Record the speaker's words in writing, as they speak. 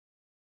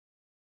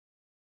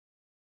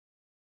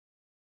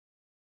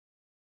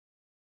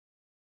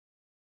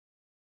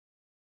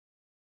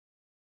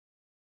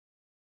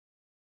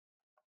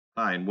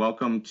Hi, and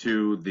welcome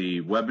to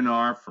the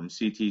webinar from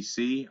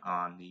CTC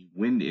on the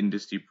wind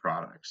industry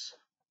products.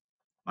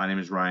 My name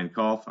is Ryan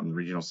Kolf. I'm the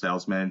Regional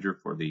Sales Manager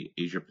for the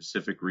Asia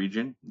Pacific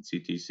region in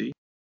CTC.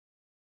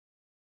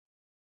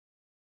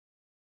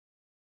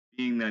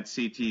 Being that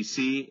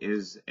CTC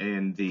is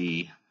in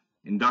the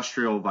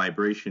industrial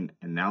vibration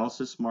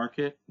analysis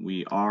market,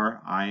 we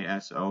are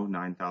ISO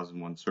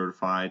 9001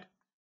 certified.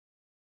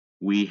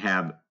 We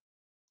have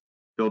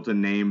built a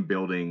name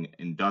building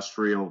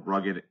industrial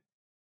rugged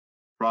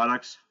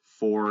products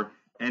for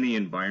any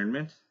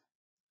environment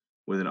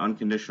with an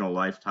unconditional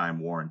lifetime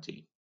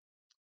warranty.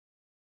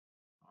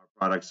 Our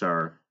products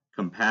are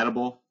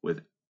compatible with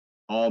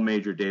all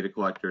major data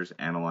collectors,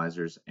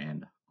 analyzers,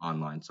 and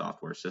online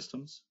software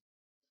systems.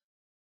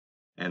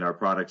 And our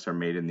products are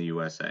made in the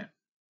USA.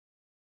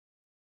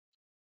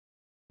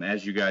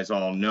 As you guys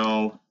all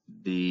know,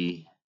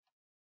 the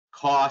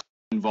cost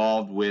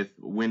involved with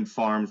wind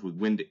farms, with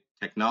wind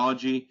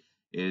technology,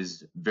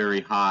 is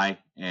very high,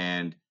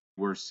 and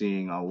we're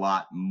seeing a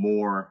lot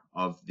more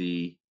of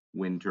the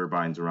wind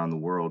turbines around the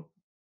world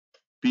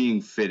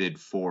being fitted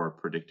for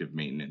predictive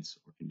maintenance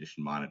or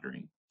condition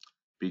monitoring,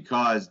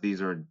 because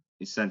these are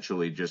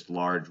essentially just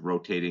large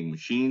rotating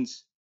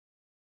machines,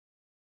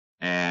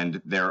 and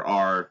there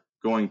are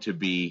going to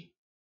be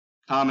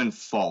common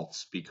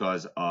faults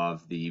because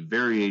of the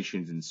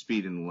variations in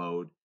speed and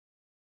load.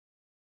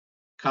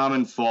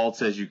 Common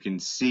faults, as you can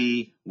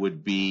see,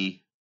 would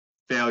be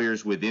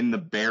failures within the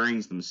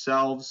bearings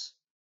themselves,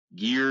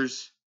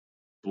 gears,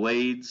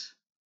 blades,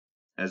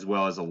 as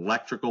well as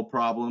electrical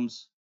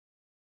problems,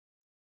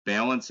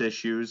 balance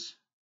issues,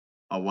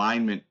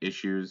 alignment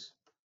issues,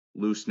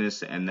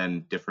 looseness, and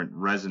then different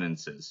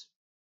resonances.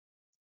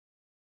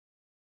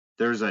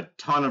 There's a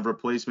ton of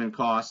replacement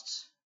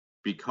costs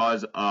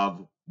because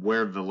of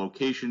where the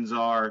locations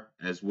are,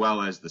 as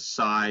well as the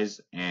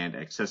size and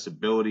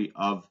accessibility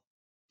of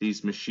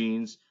these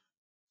machines.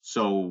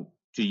 So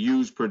to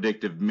use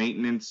predictive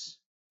maintenance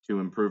to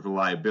improve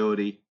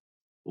reliability,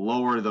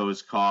 lower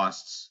those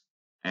costs,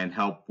 and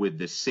help with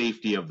the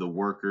safety of the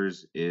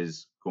workers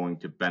is going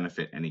to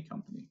benefit any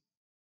company.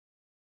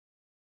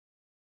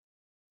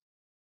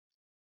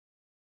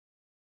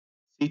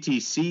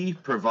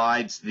 CTC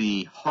provides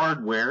the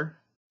hardware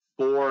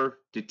for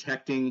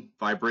detecting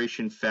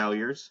vibration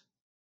failures.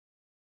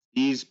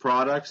 These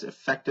products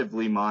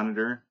effectively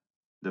monitor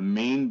the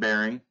main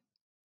bearing,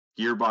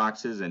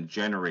 gearboxes, and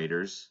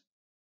generators,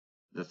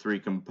 the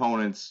three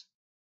components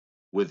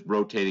with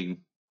rotating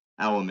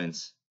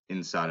elements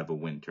inside of a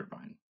wind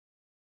turbine.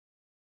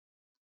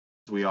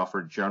 We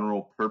offer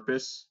general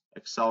purpose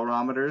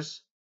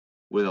accelerometers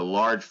with a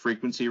large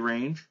frequency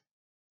range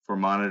for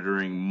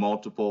monitoring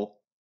multiple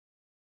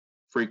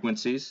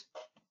frequencies.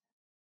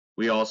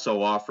 We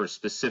also offer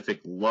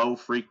specific low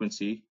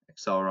frequency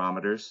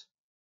accelerometers,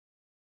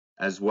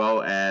 as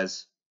well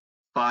as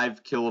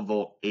 5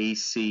 kilovolt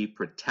AC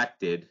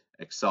protected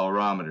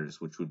accelerometers,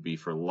 which would be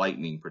for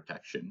lightning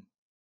protection.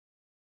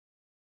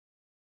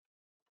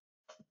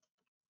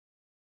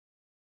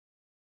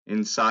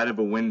 Inside of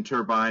a wind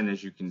turbine,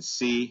 as you can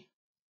see,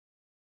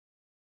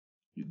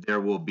 there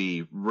will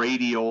be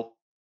radial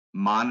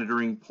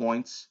monitoring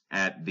points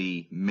at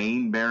the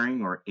main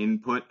bearing or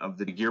input of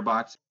the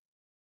gearbox.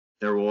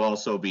 There will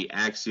also be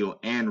axial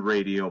and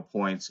radial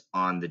points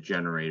on the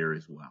generator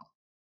as well.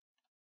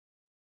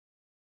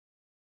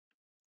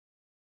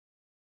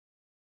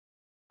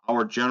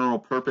 Our general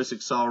purpose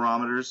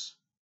accelerometers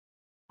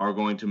are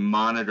going to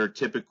monitor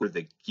typically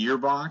the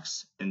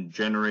gearbox and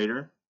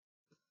generator,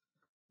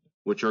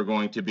 which are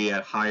going to be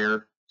at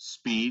higher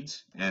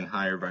speeds and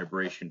higher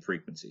vibration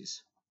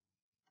frequencies.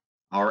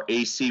 Our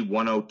AC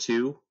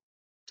 102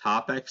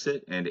 top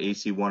exit and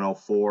AC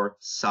 104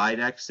 side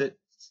exit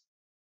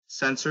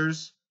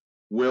sensors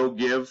will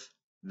give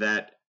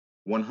that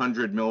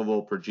 100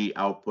 millivolt per G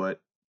output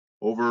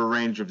over a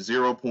range of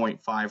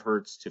 0.5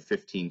 hertz to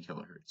 15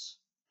 kilohertz.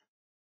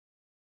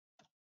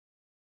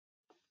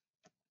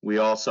 We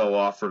also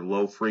offer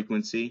low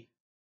frequency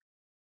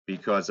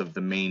because of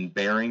the main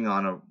bearing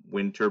on a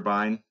wind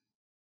turbine,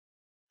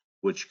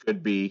 which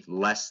could be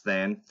less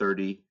than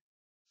 30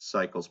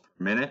 cycles per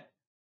minute.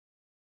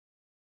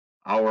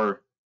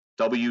 Our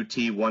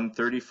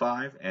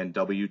WT135 and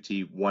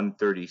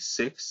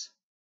WT136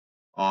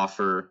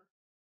 offer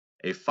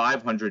a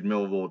 500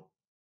 millivolt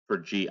per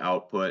G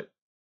output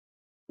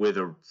with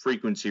a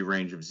frequency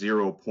range of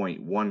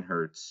 0.1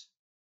 hertz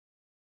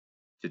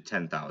to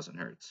 10,000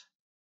 hertz.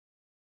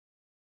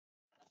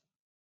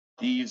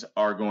 These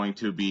are going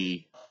to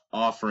be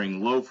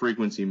offering low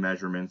frequency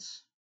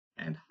measurements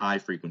and high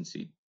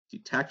frequency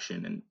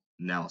detection and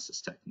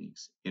analysis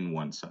techniques in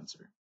one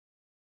sensor.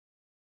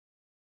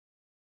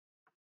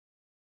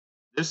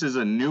 This is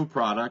a new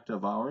product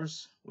of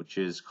ours, which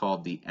is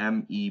called the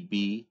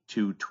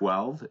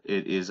MEB212.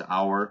 It is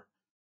our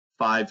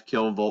 5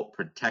 kilovolt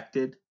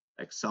protected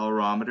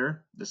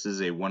accelerometer. This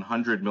is a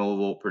 100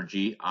 millivolt per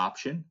G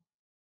option,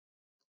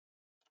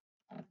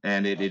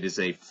 and it is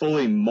a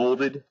fully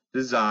molded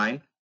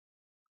design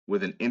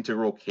with an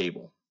integral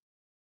cable.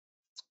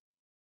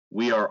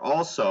 We are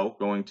also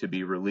going to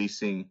be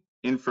releasing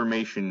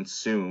information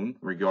soon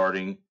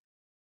regarding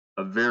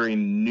a very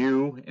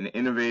new and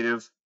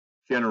innovative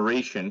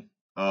generation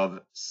of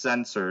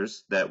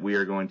sensors that we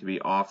are going to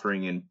be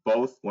offering in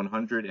both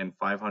 100 and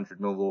 500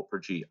 millivolt per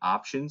G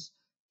options.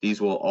 These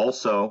will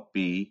also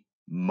be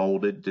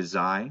molded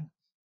design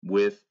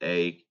with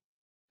a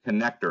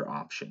connector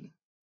option.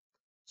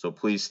 So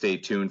please stay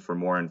tuned for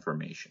more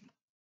information.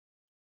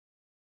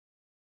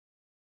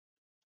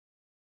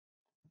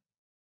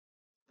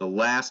 The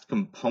last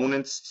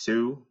components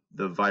to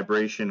the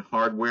vibration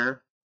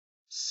hardware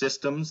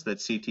systems that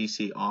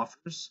CTC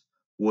offers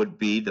would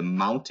be the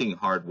mounting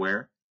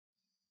hardware.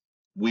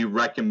 We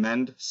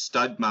recommend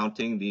stud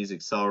mounting these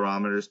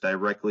accelerometers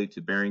directly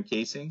to bearing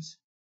casings.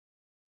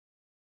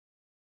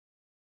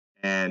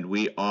 And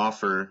we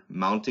offer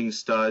mounting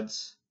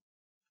studs,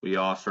 we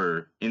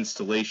offer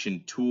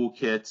installation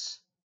toolkits,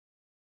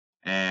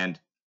 and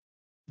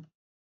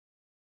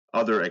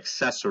other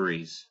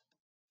accessories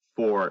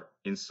for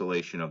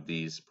installation of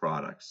these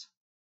products.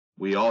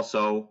 We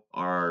also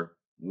are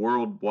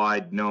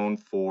worldwide known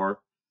for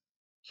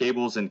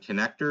cables and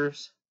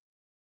connectors,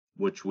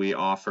 which we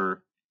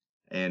offer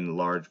in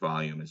large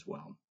volume as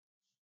well.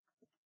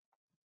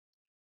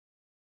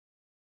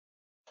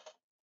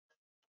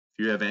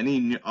 If you have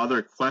any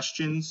other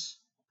questions,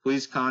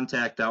 please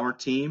contact our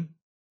team.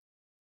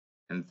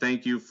 And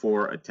thank you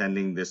for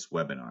attending this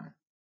webinar.